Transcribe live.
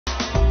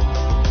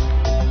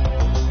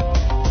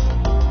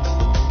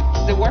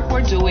The work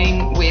we're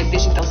doing with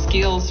digital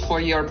skills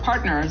for your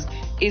partners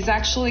is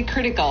actually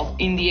critical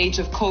in the age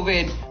of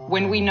COVID,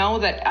 when we know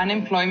that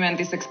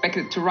unemployment is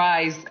expected to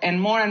rise and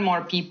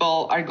more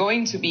people are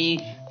going to be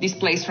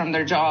displaced from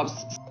their jobs.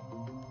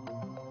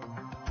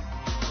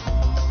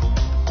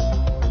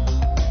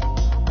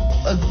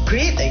 A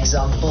great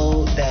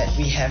example that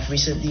we have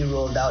recently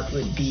rolled out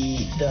would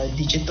be the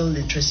digital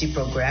literacy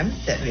program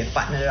that we have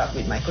partnered up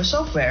with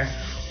Microsoft, where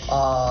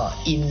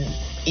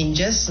in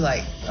just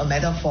like a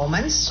matter of 4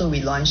 months, so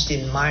we launched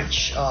in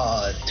March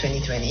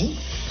 2020,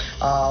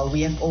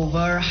 we have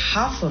over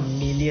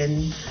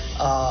 500,000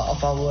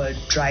 of our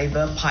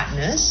driver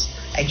partners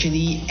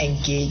actually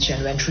engaged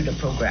and went through the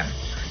program.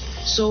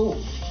 So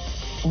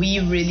we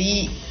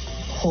really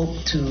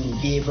hope to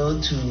be able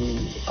to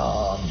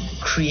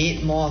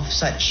create more of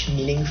such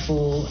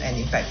meaningful and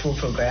impactful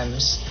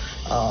programs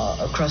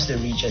across the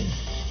region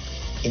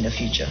in the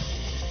future.